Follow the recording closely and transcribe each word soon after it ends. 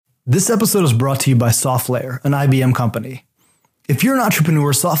This episode is brought to you by SoftLayer, an IBM company. If you're an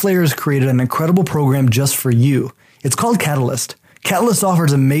entrepreneur, SoftLayer has created an incredible program just for you. It's called Catalyst. Catalyst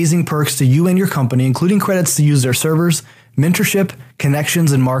offers amazing perks to you and your company, including credits to use their servers, mentorship,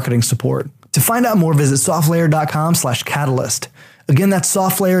 connections, and marketing support. To find out more, visit softlayer.com/catalyst. Again, that's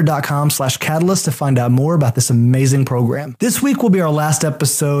softlayer.com/catalyst to find out more about this amazing program. This week will be our last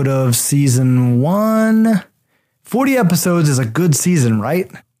episode of season 1. 40 episodes is a good season,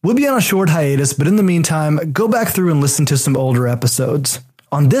 right? We'll be on a short hiatus, but in the meantime, go back through and listen to some older episodes.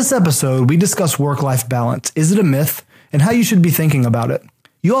 On this episode, we discuss work-life balance. Is it a myth? And how you should be thinking about it.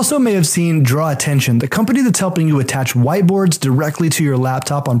 You also may have seen Draw Attention, the company that's helping you attach whiteboards directly to your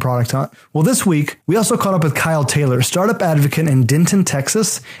laptop on Product Hunt. Well, this week, we also caught up with Kyle Taylor, startup advocate in Denton,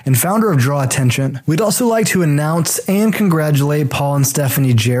 Texas, and founder of Draw Attention. We'd also like to announce and congratulate Paul and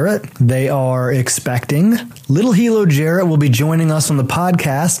Stephanie Jarrett. They are expecting. Little Hilo Jarrett will be joining us on the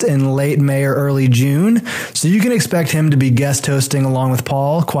podcast in late May or early June, so you can expect him to be guest hosting along with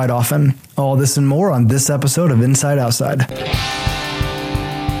Paul quite often. All this and more on this episode of Inside Outside.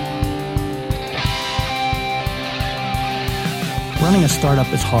 Running a startup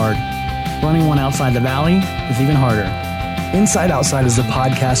is hard. Running one outside the valley is even harder. Inside Outside is a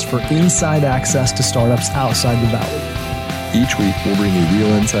podcast for inside access to startups outside the valley. Each week, we'll bring you real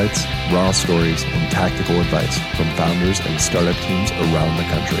insights, raw stories, and tactical advice from founders and startup teams around the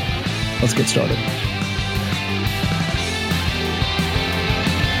country. Let's get started.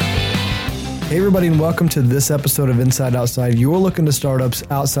 Hey everybody, and welcome to this episode of Inside Outside. You're looking to startups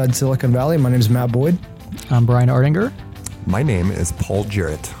outside Silicon Valley. My name is Matt Boyd. I'm Brian Ardinger. My name is Paul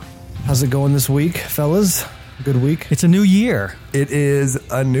Jarrett. How's it going this week, fellas? Good week? It's a new year. It is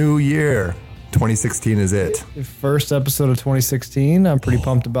a new year. 2016 is it. The first episode of 2016. I'm pretty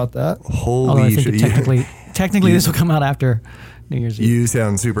pumped about that. Although I think technically this will come out after New Year's Eve. You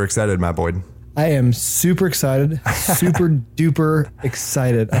sound super excited, Matt Boyd. I am super excited. Super duper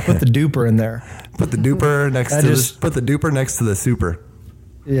excited. I put the duper in there. Put the duper next to the super.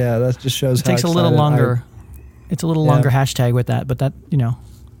 Yeah, that just shows how it takes a little longer. It's a little longer hashtag with that, but that,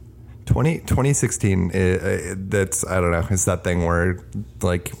 2016, that's, I don't know, it's that thing where,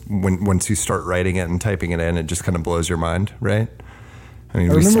 like, once you start writing it and typing it in, it just kind of blows your mind, right? I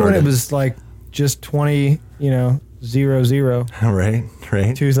remember when it was, like, just 00. Right.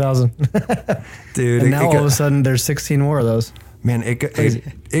 2000. Dude. And now all of a sudden, there's 16 more of those. Man,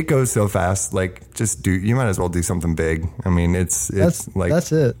 it goes so fast. Like, you might as well do something big. I mean, that's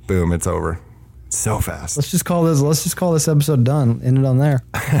it. Boom, it's over. So fast. Let's just call this episode done. End it on there.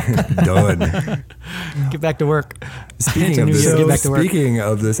 Done. Get back to work. Speaking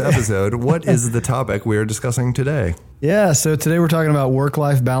of this episode, what is the topic we are discussing today? Yeah, so today we're talking about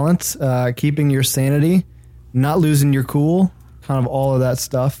work-life balance, keeping your sanity, not losing your cool, kind of all of that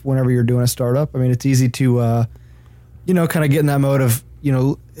stuff whenever you're doing a startup. I mean, it's easy to, kind of get in that mode of,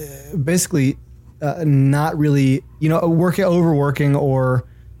 basically not really, overworking or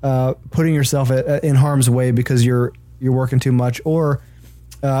putting yourself in harm's way because you're working too much, or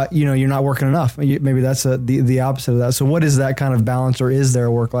you're not working enough. Maybe that's the opposite of that. So what is that kind of balance, or is there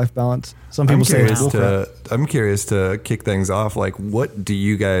a work-life balance? Some people I'm curious to kick things off. Like, what do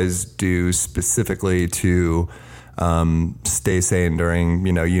you guys do specifically to stay sane during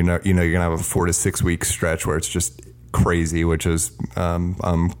you're gonna have a 4 to 6 week stretch where it's just crazy, which is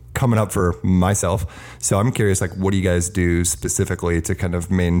coming up for myself. So I'm curious, like, what do you guys do specifically to kind of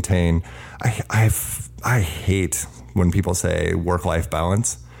maintain? I hate when people say work-life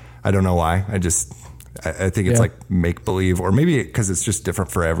balance. I don't know why. I think it's like make believe, or maybe because it's just different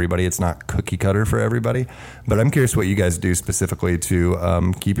for everybody. It's not cookie cutter for everybody. But I'm curious what you guys do specifically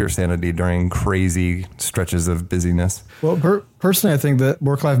to keep your sanity during crazy stretches of busyness. Well, personally, I think that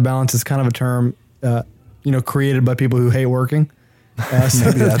work-life balance is kind of a term, created by people who hate working. So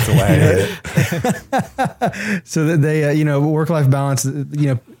maybe that's the way I hate it. So that they, work-life balance,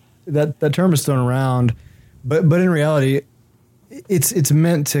 that term is thrown around, but in reality, it's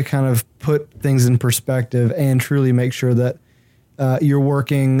meant to kind of put things in perspective and truly make sure that you're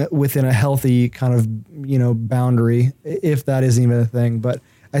working within a healthy kind of, boundary, if that is even a thing. But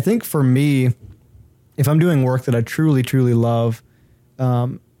I think for me, if I'm doing work that I truly, truly love,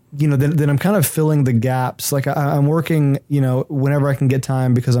 then I'm kind of filling the gaps. Like I'm working, whenever I can get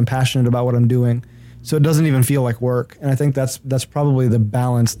time because I'm passionate about what I'm doing. So it doesn't even feel like work. And I think that's probably the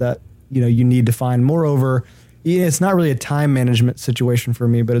balance that, you need to find. Moreover, it's not really a time management situation for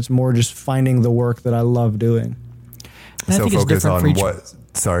me, but it's more just finding the work that I love doing. So focus on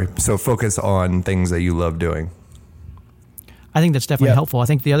focus on things that you love doing. I think that's definitely helpful. I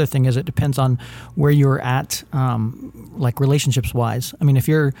think the other thing is it depends on where you're at, like relationships wise. I mean, if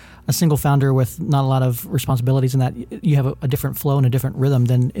you're a single founder with not a lot of responsibilities and that, you have a different flow and a different rhythm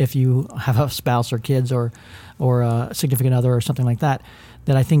than if you have a spouse or kids or a significant other or something like that.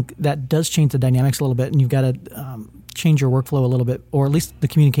 That I think that does change the dynamics a little bit, and you've got to change your workflow a little bit, or at least the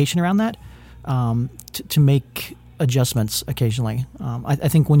communication around that, to make adjustments occasionally. I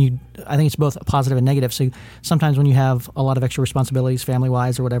think it's both a positive and negative. So sometimes when you have a lot of extra responsibilities,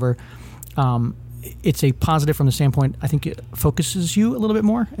 family-wise or whatever, it's a positive from the standpoint, I think it focuses you a little bit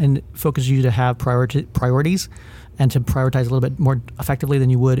more and focuses you to have priorities and to prioritize a little bit more effectively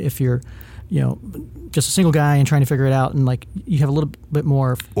than you would if you're, just a single guy and trying to figure it out, and like you have a little bit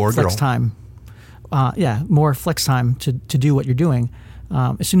more flex time. More flex time to do what you're doing.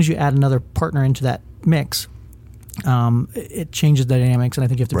 As soon as you add another partner into that mix, it changes the dynamics, and I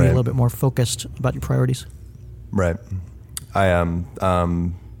think you have to be a little bit more focused about your priorities. Right. I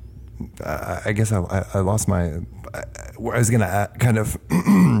guess I lost my. I was going to kind of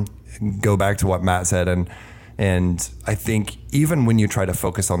go back to what Matt said, and I think even when you try to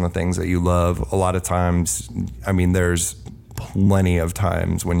focus on the things that you love, a lot of times, I mean, there's plenty of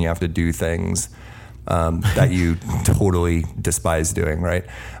times when you have to do things that you totally despise doing, right?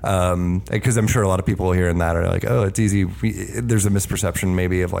 Because I'm sure a lot of people hearing that are like, oh, it's easy. There's a misperception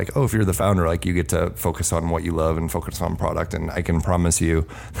maybe of like, oh, if you're the founder, like you get to focus on what you love and focus on product. And I can promise you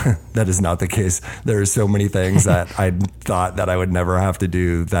that is not the case. There are so many things that I thought that I would never have to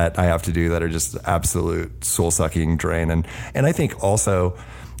do that I have to do that are just absolute soul-sucking drain. And I think also,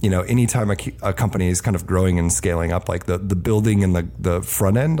 anytime a company is kind of growing and scaling up, like the building and the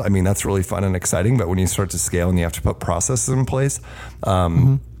front end, I mean, that's really fun and exciting. But when you start to scale and you have to put processes in place,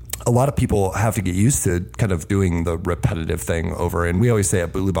 a lot of people have to get used to kind of doing the repetitive thing over. And we always say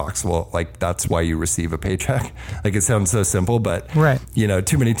at Bulu Box, well, like that's why you receive a paycheck. Like it sounds so simple, but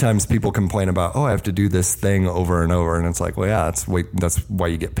too many times people complain about, oh, I have to do this thing over and over. And it's like, well, yeah, that's why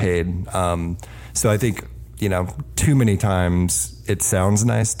you get paid. So I think, too many times it sounds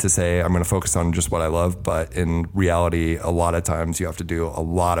nice to say, I'm going to focus on just what I love. But in reality, a lot of times you have to do a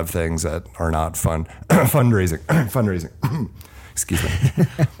lot of things that are not fun. Fundraising. Excuse me.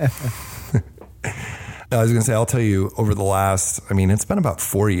 I was going to say, I'll tell you over the last, it's been about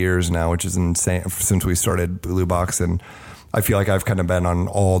 4 years now, which is insane since we started Bulu Box. And I feel like I've kind of been on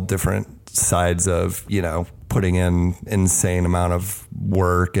all different sides of, putting in insane amount of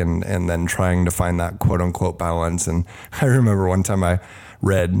work and then trying to find that quote unquote balance. And I remember one time I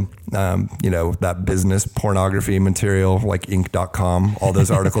read, that business pornography material like Inc.com, all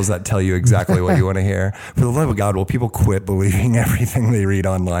those articles that tell you exactly what you want to hear. For the love of God, will people quit believing everything they read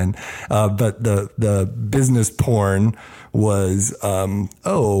online? But the business porn was,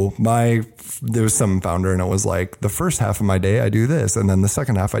 there was some founder and it was like the first half of my day I do this, and then the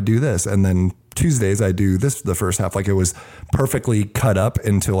second half I do this, and then Tuesdays I do this the first half. Like it was perfectly cut up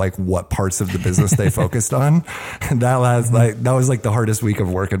into like what parts of the business they focused on. That was like the hardest week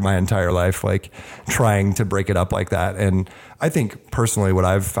of work in my entire life, like trying to break it up like that. And I think personally what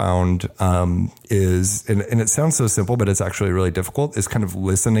I've found is, and it sounds so simple, but it's actually really difficult, is kind of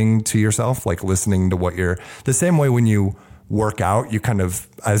listening to yourself, like listening to what you're, the same way when you work out, you kind of,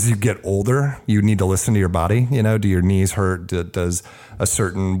 as you get older, you need to listen to your body. Do your knees hurt? Does a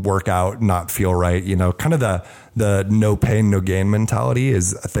certain workout not feel right? Kind of the no pain, no gain mentality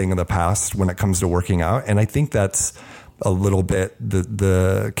is a thing of the past when it comes to working out. And I think that's a little bit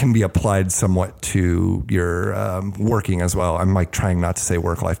the can be applied somewhat to your working as well. I'm like trying not to say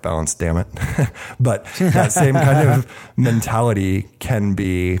work-life balance, damn it. But that same kind of mentality can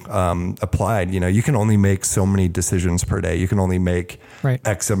be applied. You can only make so many decisions per day. You can only make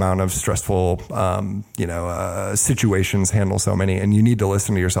X amount of stressful, situations, handle so many, and you need to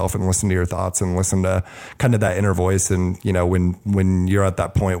listen to yourself and listen to your thoughts and listen to kind of that inner voice. And, when you're at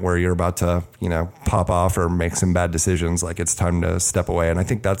that point where you're about to, pop off or make some bad decisions, like it's time to step away. And I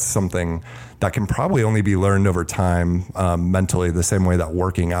think that's something that can probably only be learned over time, mentally, the same way that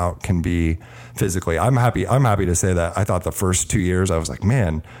working out can be physically. I'm happy to say that I thought the first 2 years I was like,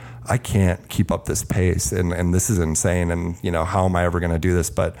 man, I can't keep up this pace and this is insane. And how am I ever going to do this?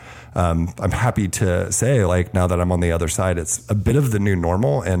 But I'm happy to say, like, now that I'm on the other side, it's a bit of the new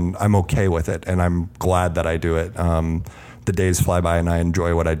normal and I'm okay with it. And I'm glad that I do it. The days fly by and I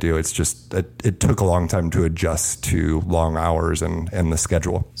enjoy what I do. It's just, it took a long time to adjust to long hours and the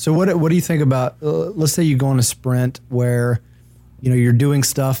schedule. So what do you think about, let's say you go on a sprint where, you're doing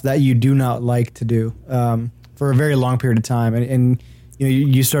stuff that you do not like to do for a very long period of time. And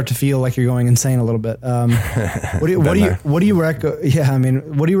you start to feel like you're going insane a little bit. What do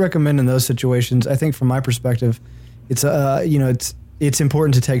you recommend in those situations? I think from my perspective it's it's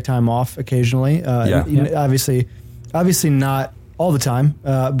important to take time off occasionally. Obviously not all the time,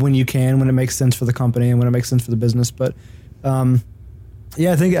 when you can, when it makes sense for the company and when it makes sense for the business. But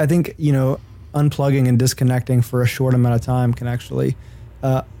I think unplugging and disconnecting for a short amount of time can actually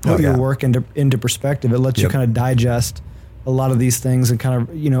put your work into perspective. It lets you kind of digest a lot of these things and kind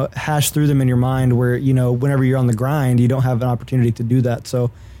of hash through them in your mind, where whenever you're on the grind, you don't have an opportunity to do that.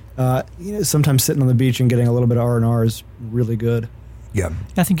 So sometimes sitting on the beach and getting a little bit of R&R is really good. Yeah,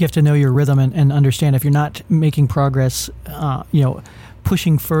 I think you have to know your rhythm and understand if you're not making progress,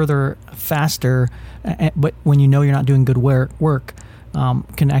 pushing further faster, but when you're not doing good work,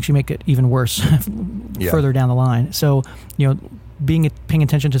 can actually make it even worse further down the line. So, paying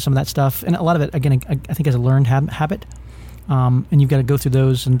attention to some of that stuff, and a lot of it, again, I think is a learned habit. And you've got to go through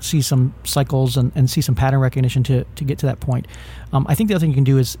those and see some cycles and see some pattern recognition to get to that point. I think the other thing you can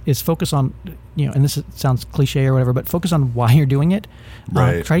do is focus on, and this sounds cliche or whatever, but focus on why you're doing it.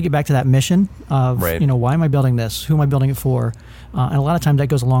 Right. Try to get back to that mission of, why am I building this? Who am I building it for? And a lot of times that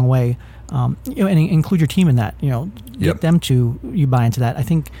goes a long way. And include your team in that. Get them to buy into that. I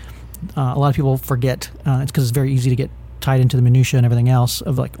think a lot of people forget. It's because it's very easy to get tied into the minutia and everything else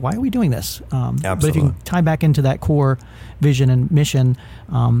of like, why are we doing this? But if you can tie back into that core vision and mission,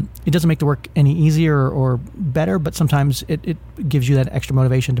 it doesn't make the work any easier or better, but sometimes it gives you that extra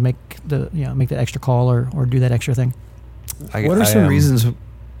motivation to make make that extra call or do that extra thing. What are some reasons?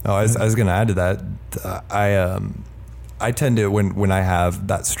 I was going to add to that. I tend to, when I have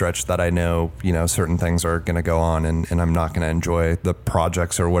that stretch that I know, certain things are going to go on and I'm not going to enjoy the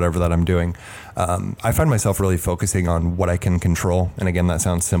projects or whatever that I'm doing. I find myself really focusing on what I can control. And again, that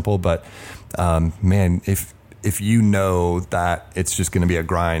sounds simple, but man, if you know that it's just going to be a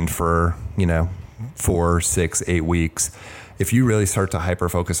grind for, 4, 6, 8 weeks, if you really start to hyper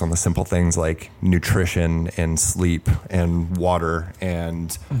focus on the simple things like nutrition and sleep and water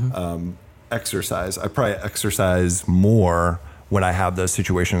and, exercise. I probably exercise more when I have those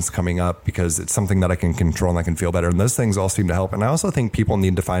situations coming up because it's something that I can control and I can feel better. And those things all seem to help. And I also think people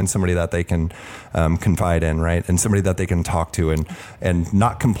need to find somebody that they can confide in, right? And somebody that they can talk to and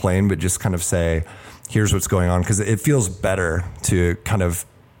not complain, but just kind of say, here's what's going on. Because it feels better to kind of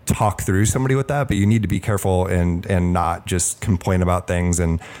talk through somebody with that, but you need to be careful and not just complain about things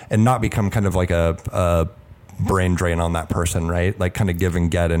and not become kind of like a brain drain on that person, right? Like kind of give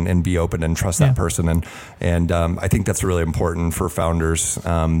and get and be open and trust that person. And I think that's really important for founders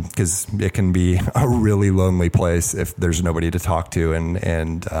because it can be a really lonely place if there's nobody to talk to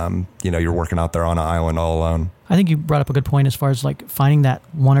and you're working out there on an island all alone. I think you brought up a good point as far as like finding that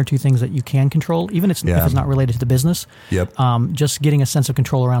one or two things that you can control, even if it's not related to the business. Yep. Just getting a sense of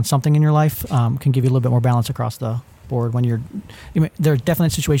control around something in your life can give you a little bit more balance across the board when there are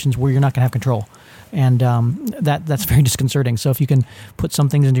definite situations where you're not going to have control. And that's very disconcerting. So if you can put some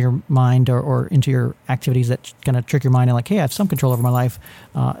things into your mind or into your activities that kind of trick your mind and like, hey, I have some control over my life,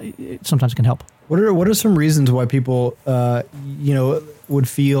 it sometimes can help. What are some reasons why people would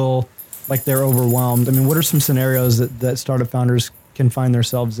feel like they're overwhelmed? I mean, what are some scenarios that startup founders can find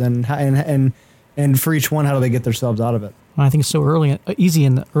themselves in, and for each one, how do they get themselves out of it? I think it's so easy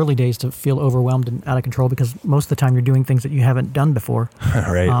in the early days to feel overwhelmed and out of control because most of the time you're doing things that you haven't done before.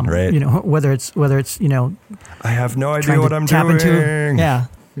 Right. Whether it's I have no idea what I'm doing.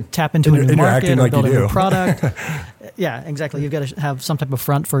 Tap into a new market or build a new product. Yeah, exactly. You've got to have some type of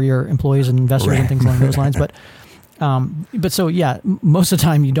front for your employees and investors and things along those lines. But most of the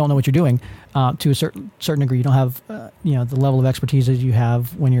time you don't know what you're doing to a certain degree. You don't have the level of expertise that you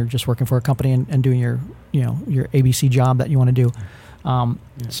have when you're just working for a company and doing your ABC job that you want to do.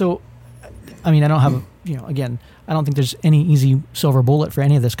 So, I mean, I don't have I don't think there's any easy silver bullet for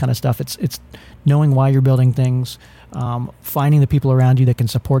any of this kind of stuff. It's knowing why you're building things, finding the people around you that can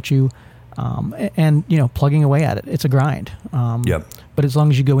support you, and plugging away at it. It's a grind. But as long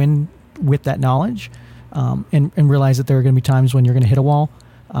as you go in with that knowledge. And realize that there are going to be times when you're going to hit a wall.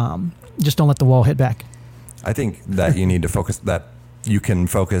 Just don't let the wall hit back. I think that you need to focus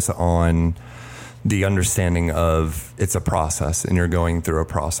on the understanding of it's a process and you're going through a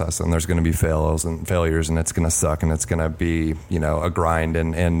process and there's going to be failures and it's going to suck and it's going to be, a grind.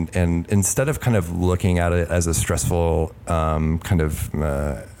 And instead of kind of looking at it as a stressful,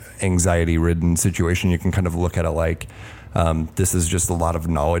 anxiety ridden situation, you can kind of look at it like, this is just a lot of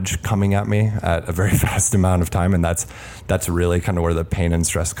knowledge coming at me at a very fast amount of time. And that's really kind of where the pain and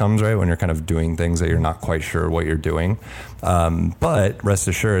stress comes, right? When you're kind of doing things that you're not quite sure what you're doing. But rest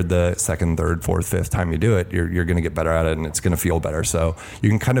assured, the second, third, fourth, fifth time you do it, you're going to get better at it, and it's going to feel better. So you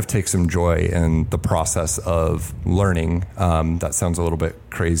can kind of take some joy in the process of learning. That sounds a little bit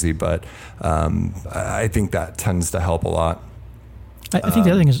crazy, but I think that tends to help a lot. I think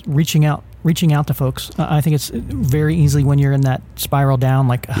the other thing is reaching out to folks. I think it's very easily when you're in that spiral down,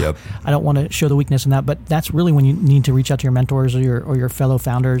 like, Yep. I don't want to show the weakness in that, but that's really when you need to reach out to your mentors or your fellow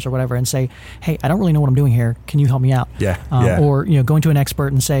founders or whatever and say, hey, I don't really know what I'm doing here. Can you help me out? Yeah. Or, going to an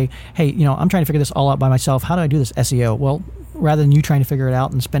expert and say, hey, I'm trying to figure this all out by myself. How do I do this SEO? Well, rather than you trying to figure it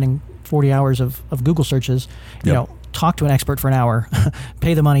out and spending 40 hours of Google searches, Yep. talk to an expert for an hour,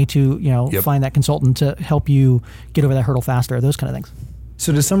 pay the money to, Yep. find that consultant to help you get over that hurdle faster, those kind of things.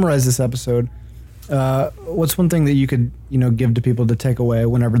 So to summarize this episode, what's one thing that you could, give to people to take away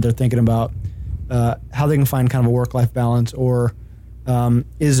whenever they're thinking about how they can find kind of a work-life balance, or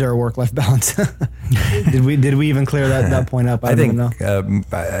is there a work-life balance? Did we even clear that point up? I don't know.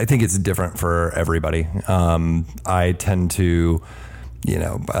 I think it's different for everybody. I tend to,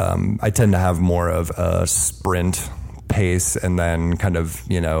 I tend to have more of a sprint pace and then kind of,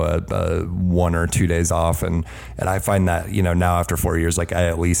 a 1 or 2 days off. And I find that, now after 4 years, like I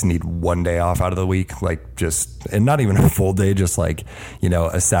at least need 1 day off out of the week, like just, and not even a full day, just like,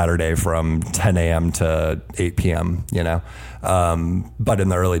 a Saturday from 10 a.m. to 8 p.m., but in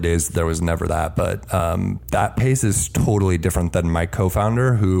the early days, there was never that. But that pace is totally different than my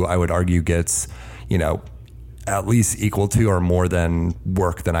co-founder, who I would argue gets, at least equal to or more than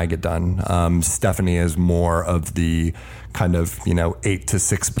work than I get done. Stephanie is more of the kind of, 8 to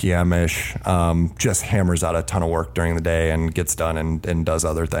 6 p.m. ish, just hammers out a ton of work during the day and gets done and does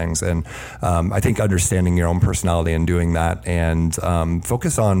other things. And I think understanding your own personality and doing that, and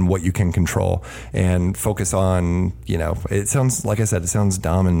focus on what you can control, and focus on, it sounds, like I said, it sounds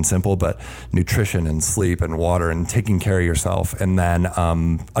dumb and simple, but nutrition and sleep and water and taking care of yourself. And then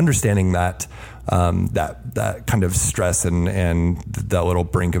understanding that that kind of stress and that little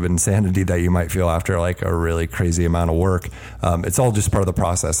brink of insanity that you might feel after like a really crazy amount of work. It's all just part of the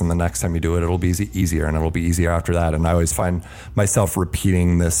process. And the next time you do it, it'll be easier, and it'll be easier after that. And I always find myself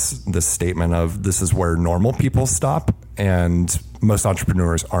repeating this statement of, this is where normal people stop, and most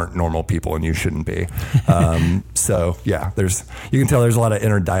entrepreneurs aren't normal people, and you shouldn't be. So yeah, you can tell there's a lot of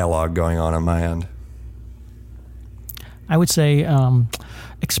inner dialogue going on my end. I would say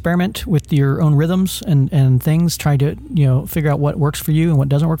experiment with your own rhythms and things. Try to figure out what works for you and what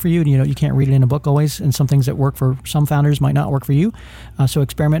doesn't work for you. You can't read it in a book always, and some things that work for some founders might not work for you. So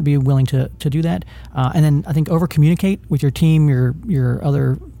experiment, be willing to do that, and then I think over communicate with your team, your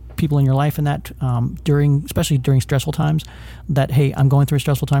other people in your life, and that especially during stressful times, that, hey, I'm going through a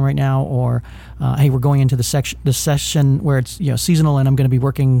stressful time right now, or hey, we're going into the session where it's seasonal and I'm going to be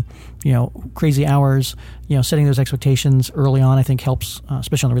working crazy hours. Setting those expectations early on, I think, helps,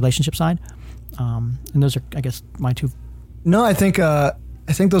 especially on the relationship side. And those are, I guess, my two. No, I think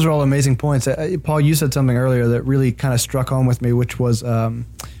those are all amazing points. Paul, you said something earlier that really kind of struck home with me, which was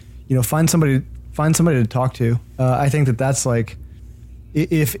find somebody to talk to. I think that's like,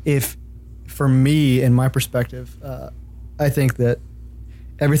 if for me, in my perspective, I think that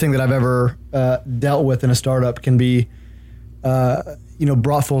everything that I've ever dealt with in a startup can be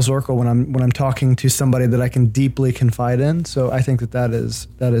brought full circle when I'm talking to somebody that I can deeply confide in. So I think that is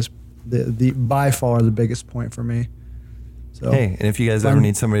the by far the biggest point for me. So, hey, and if you guys ever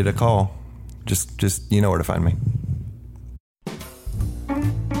need somebody to call, just you know where to find me.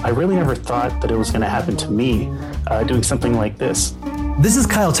 I really never thought that it was going to happen to me doing something like this. This is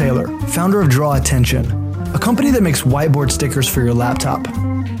Kyle Taylor, founder of Draw Attention, a company that makes whiteboard stickers for your laptop.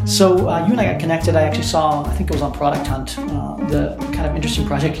 So you and I got connected. I actually saw, I think it was on Product Hunt, the kind of interesting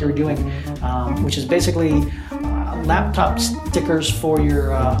project you were doing, which is basically laptop stickers for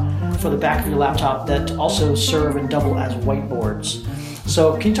the back of your laptop that also serve and double as whiteboards.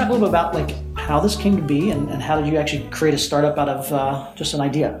 So can you talk a little bit about like how this came to be, and how did you actually create a startup out of just an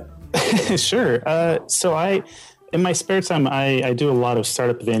idea? Sure. So in my spare time, I do a lot of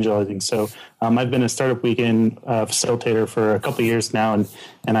startup evangelizing. So I've been a Startup Weekend facilitator for a couple of years now,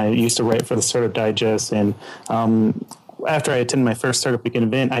 and I used to write for the Startup Digest. And after I attended my first Startup Weekend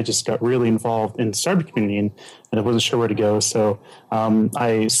event, I just got really involved in the startup community, and I wasn't sure where to go. So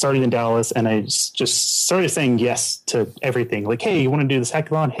I started in Dallas, and I just started saying yes to everything. Like, hey, you want to do this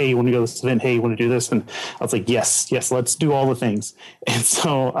hackathon? Hey, you want to go to this event? Hey, you want to do this? And I was like, yes, let's do all the things. And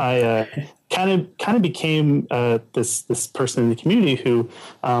so I kind of became this person in the community who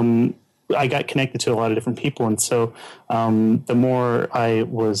I got connected to a lot of different people. And so the more I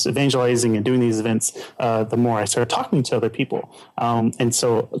was evangelizing and doing these events, the more I started talking to other people. And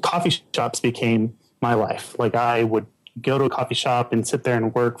so coffee shops became my life. Like I would go to a coffee shop and sit there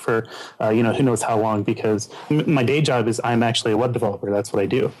and work for, who knows how long, because my day job is I'm actually a web developer. That's what I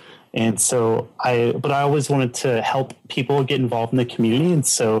do. And so but I always wanted to help people get involved in the community. And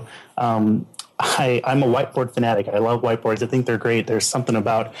so, I'm a whiteboard fanatic. I love whiteboards. I think they're great. There's something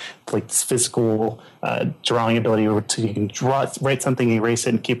about like this physical drawing ability where you can write something, erase it,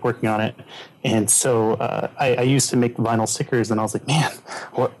 and keep working on it. And so I used to make vinyl stickers, and I was like, man,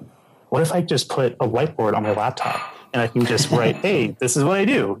 what if I just put a whiteboard on my laptop and I can just write, hey, this is what I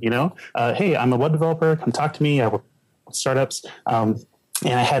do, hey, I'm a web developer. Come talk to me. I work with startups.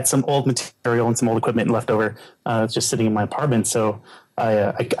 And I had some old material and some old equipment left over just sitting in my apartment. So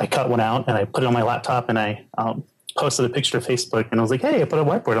I cut one out and I put it on my laptop, and I posted a picture to Facebook, and I was like, hey, I put a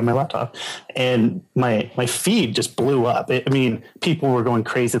whiteboard on my laptop. And my feed just blew up. People were going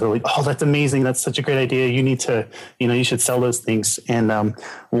crazy. They're like, oh, that's amazing. That's such a great idea. You need to, you should sell those things. And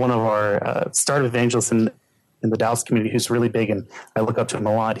one of our startup evangelists in the Dallas community, who's really big, and I look up to him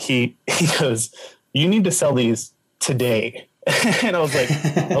a lot, he goes, you need to sell these today. And I was like,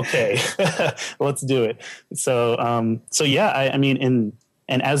 okay, let's do it. So yeah,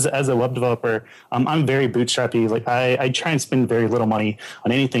 and as a web developer, I'm very bootstrappy. Like I try and spend very little money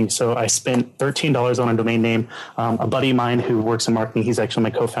on anything. So I spent $13 on a domain name. A buddy of mine who works in marketing, he's actually my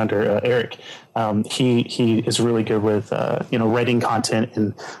co-founder, Eric. He is really good with, writing content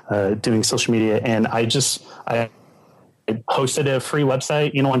and doing social media. And I hosted a free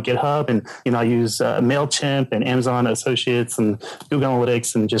website, on GitHub, and, I use MailChimp and Amazon Associates and Google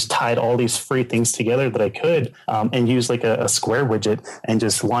Analytics, and just tied all these free things together that I could, and use like a Square widget, and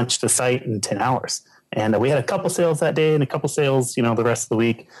just launched the site in 10 hours. And we had a couple sales that day and a couple sales, the rest of the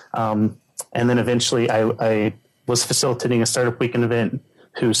week. And then eventually I was facilitating a startup weekend event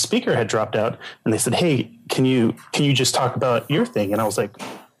whose speaker had dropped out, and they said, hey, can you just talk about your thing? And I was like,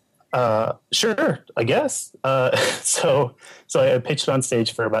 sure, I guess. So I pitched it on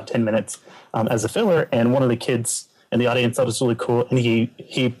stage for about 10 minutes as a filler, and one of the kids in the audience thought it was really cool, and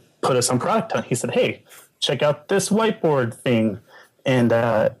he put us on Product Hunt. He said, hey, check out this whiteboard thing. And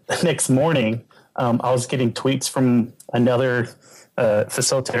the next morning, I was getting tweets from another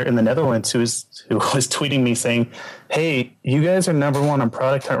facilitator in the Netherlands who was tweeting me saying, hey, you guys are number one on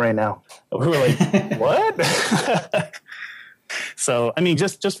Product Hunt right now. We were like, what? So,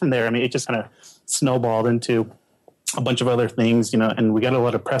 just from there, it just kind of snowballed into a bunch of other things, and we got a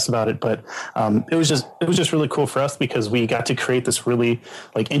lot of press about it, but it was just really cool for us because we got to create this really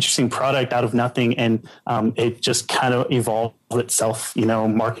interesting product out of nothing. And it just kind of evolved itself,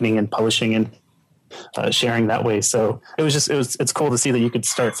 marketing and publishing and sharing that way. So it's cool to see that you could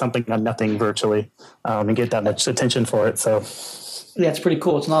start something on nothing virtually and get that much attention for it. So. Yeah, it's pretty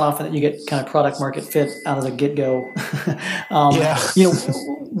cool. It's not often that you get kind of product market fit out of the get-go. Yeah.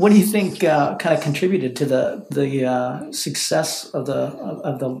 What do you think kind of contributed to the success of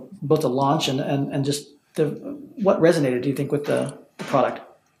both the launch and just what resonated, do you think, with the product?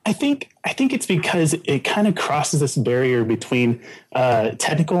 I think it's because it kind of crosses this barrier between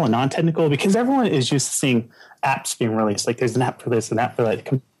technical and non-technical, because everyone is used to seeing apps being released. Like there's an app for this, an app for that.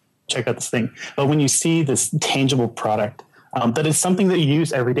 Come check out this thing. But when you see this tangible product, that is something that you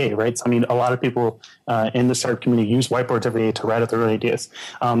use every day, right? So, a lot of people in the startup community use whiteboards every day to write out their own ideas.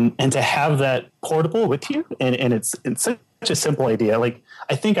 And to have that portable with you, and it's such a simple idea. Like,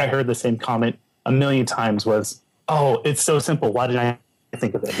 I think I heard the same comment a million times was, oh, it's so simple. Why didn't I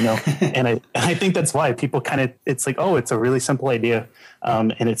think of it? And I think that's why people it's like, oh, it's a really simple idea.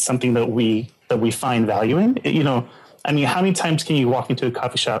 And it's something that we find value in, how many times can you walk into a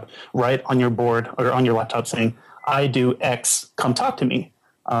coffee shop, write on your board or on your laptop saying, I do X, come talk to me.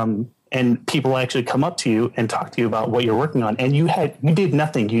 And people actually come up to you and talk to you about what you're working on. And you did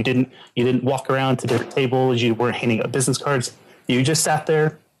nothing. You didn't walk around to different tables. You weren't handing out business cards. You just sat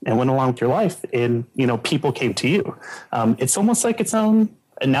there and went along with your life. And, people came to you. It's almost like its own,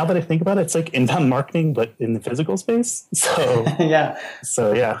 and now that I think about it, it's like inbound marketing, but in the physical space. So, yeah.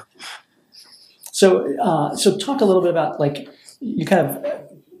 So, yeah. So talk a little bit about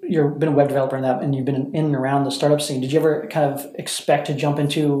you've been a web developer and you've been in and around the startup scene. Did you ever kind of expect to jump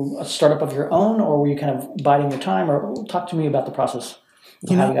into a startup of your own, or were you kind of biding your time? Or talk to me about the process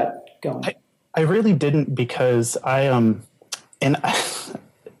of how you got going. I really didn't, because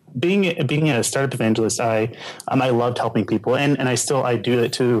being a startup evangelist, I loved helping people, and I do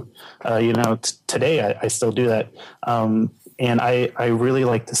that too. Today I still do that. And I really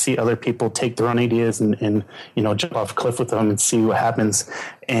like to see other people take their own ideas and jump off a cliff with them and see what happens.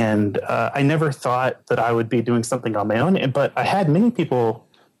 And I never thought that I would be doing something on my own, but I had many people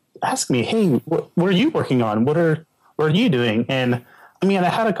ask me, hey, what are you working on? What are you doing? And I mean, I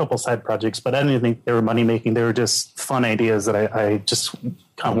had a couple side projects, but I didn't think they were money making. They were just fun ideas that I just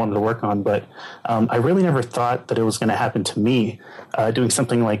kind of wanted to work on. But I really never thought that it was going to happen to me doing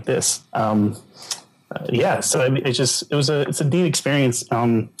something like this. So it's a neat experience.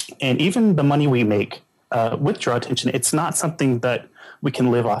 And even the money we make with Draw Attention, it's not something that we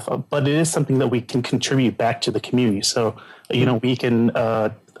can live off of, but it is something that we can contribute back to the community. So, we can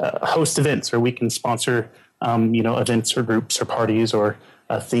host events, or we can sponsor events or groups or parties or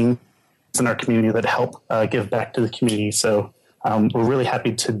things in our community that help give back to the community. So we're really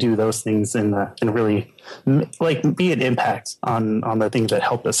happy to do those things and really be an impact on the things that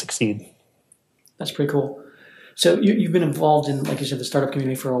help us succeed. That's pretty cool. So you've been involved in, like you said, the startup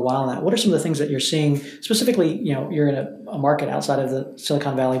community for a while now. What are some of the things that you're seeing specifically? You're in a market outside of the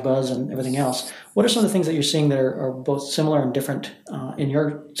Silicon Valley buzz and everything else. What are some of the things that you're seeing that are both similar and different in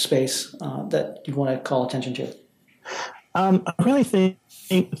your space that you want to call attention to? I really think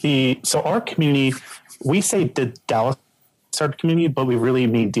our community, we say the Dallas startup community, but we really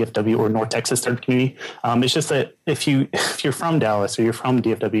mean DFW or North Texas startup community. It's just that if you're from Dallas or you're from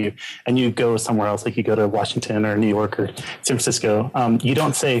DFW and you go somewhere else, like you go to Washington or New York or San Francisco, you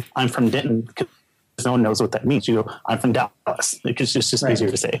don't say I'm from Denton because no one knows what that means. You go, I'm from Dallas. It's just right. Easier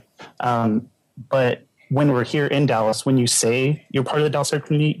to say. But when we're here in Dallas, when you say you're part of the Dallas startup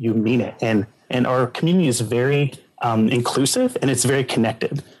community, you mean it. And our community is very inclusive and it's very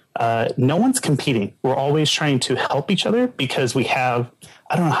connected. No one's competing. We're always trying to help each other because we have,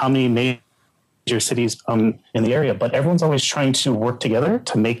 I don't know how many major cities in the area, but everyone's always trying to work together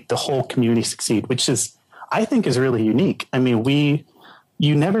to make the whole community succeed, which is, I think, is really unique. I mean,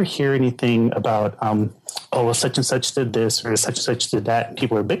 you never hear anything about, such and such did this or such and such did that. And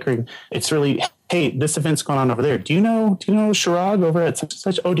people are bickering. It's really, hey, this event's going on over there. Do you know Shirag over at such and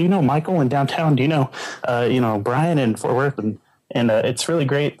such? Oh, do you know Michael in downtown? Do you know, Brian in Fort Worth? And it's really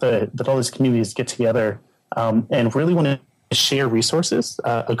great that all these communities get together and really want to share resources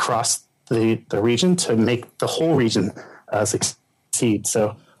across the region to make the whole region succeed.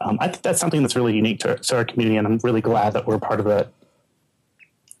 So I think that's something that's really unique to our community, and I'm really glad that we're part of that.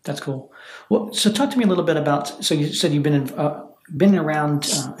 That's cool. Well, so talk to me a little bit about, so you said you've been around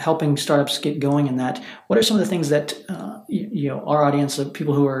helping startups get going in that. What are some of the things that our audience, of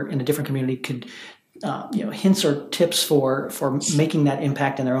people who are in a different community, could hints or tips for making that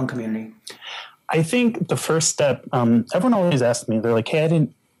impact in their own community? I think the first step, everyone always asks me, they're like, hey, I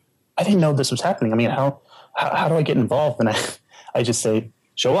didn't know this was happening. I mean, how do I get involved? And I just say,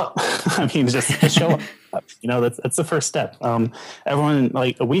 show up. I mean, just show up. That's the first step. Everyone,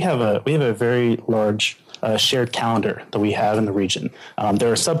 we have a very large shared calendar that we have in the region.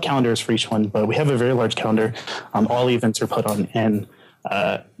 There are sub calendars for each one, but we have a very large calendar. All events are put on, and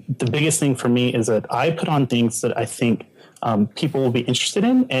the biggest thing for me is that I put on things that I think people will be interested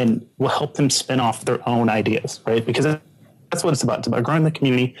in and will help them spin off their own ideas, right? Because that's what it's about. It's about growing the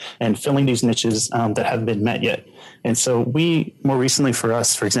community and filling these niches that haven't been met yet. And so more recently for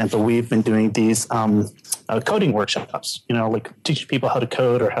us, for example, we've been doing these coding workshops, teaching people how to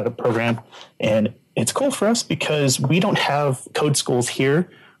code or how to program. And it's cool for us because we don't have code schools here,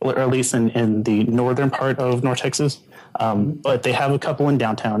 or at least in the northern part of North Texas. But they have a couple in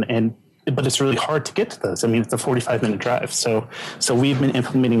downtown, but it's really hard to get to those. I mean, it's a 45-minute drive. So we've been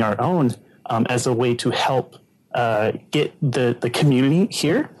implementing our own as a way to help get the community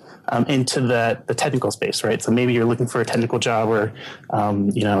here into the technical space, right? So maybe you're looking for a technical job or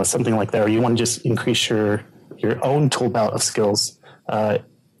something like that, or you want to just increase your own tool belt of skills.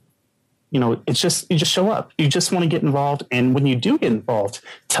 It's just you just show up. You just want to get involved, and when you do get involved,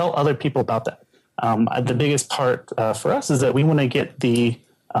 tell other people about that. The biggest part for us is that we want to get the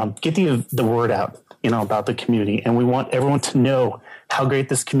word out, about the community, and we want everyone to know how great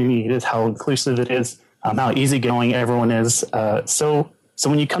this community is, how inclusive it is, how easygoing everyone is. So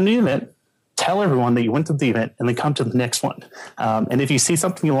when you come to the event, tell everyone that you went to the event, and then come to the next one. And if you see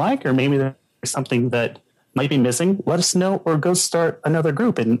something you like, or maybe there's something that might be missing, let us know, or go start another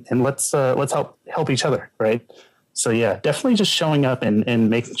group, and let's help each other, right? So yeah, definitely just showing up and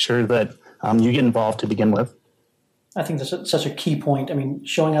making sure that you get involved to begin with. I think that's such a key point. I mean,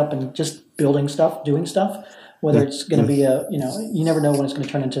 showing up and just building stuff, doing stuff, whether it's going to be you never know when it's going to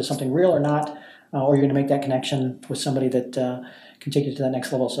turn into something real or not, or you're going to make that connection with somebody that can take you to that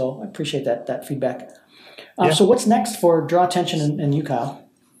next level. So I appreciate that feedback. So what's next for Draw Attention and you, Kyle?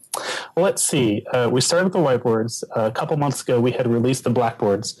 let's see. We started with the whiteboards. A couple months ago, we had released the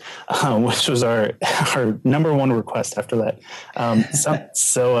blackboards, which was our number one request after that. And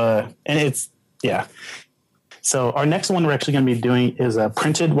it's, yeah. So our next one we're actually going to be doing is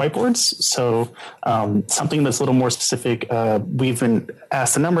printed whiteboards. So something that's a little more specific. We've been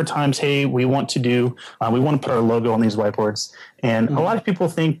asked a number of times, hey, we want to put our logo on these whiteboards. And a lot of people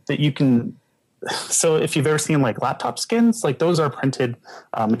think that you can. So if you've ever seen like laptop skins, like those are printed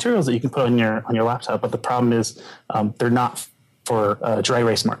materials that you can put on your laptop. But the problem is they're not for dry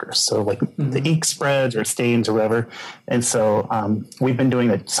erase markers. So like the ink spreads or stains or whatever. And so we've been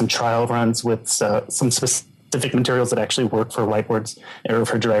doing some trial runs with some specific materials that actually work for whiteboards or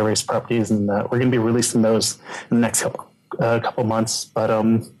for dry erase properties. And we're going to be releasing those in the next couple months. But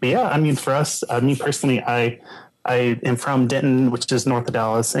yeah, I mean, for us, me personally, I am from Denton, which is north of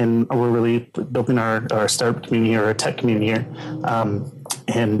Dallas, and we're really building our startup community or our tech community here.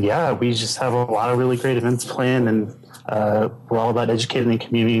 And yeah, we just have a lot of really great events planned, and we're all about educating the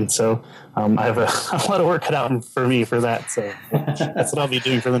community. And so I have a lot of work cut out for me for that. So that's what I'll be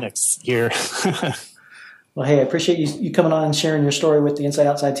doing for the next year. Well, hey, I appreciate you coming on and sharing your story with the Inside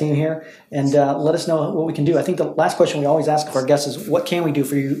Outside team here, and let us know what we can do. I think the last question we always ask of our guests is, what can we do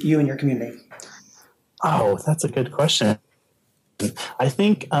for you and your community? Oh, that's a good question. I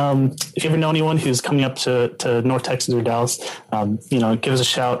think if you ever know anyone who's coming up to North Texas or Dallas, give us a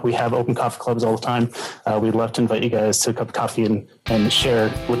shout. We have open coffee clubs all the time. We'd love to invite you guys to a cup of coffee and share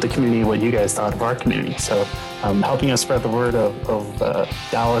with the community what you guys thought of our community. So helping us spread the word of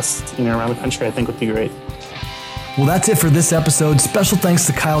Dallas around the country, I think would be great. Well, that's it for this episode. Special thanks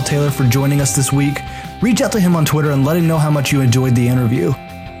to Kyle Taylor for joining us this week. Reach out to him on Twitter and let him know how much you enjoyed the interview.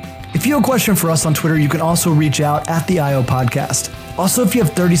 If you have a question for us on Twitter, you can also reach out at the IO Podcast. Also, if you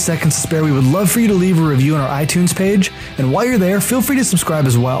have 30 seconds to spare, we would love for you to leave a review on our iTunes page. And while you're there, feel free to subscribe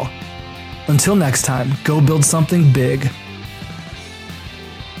as well. Until next time, go build something big.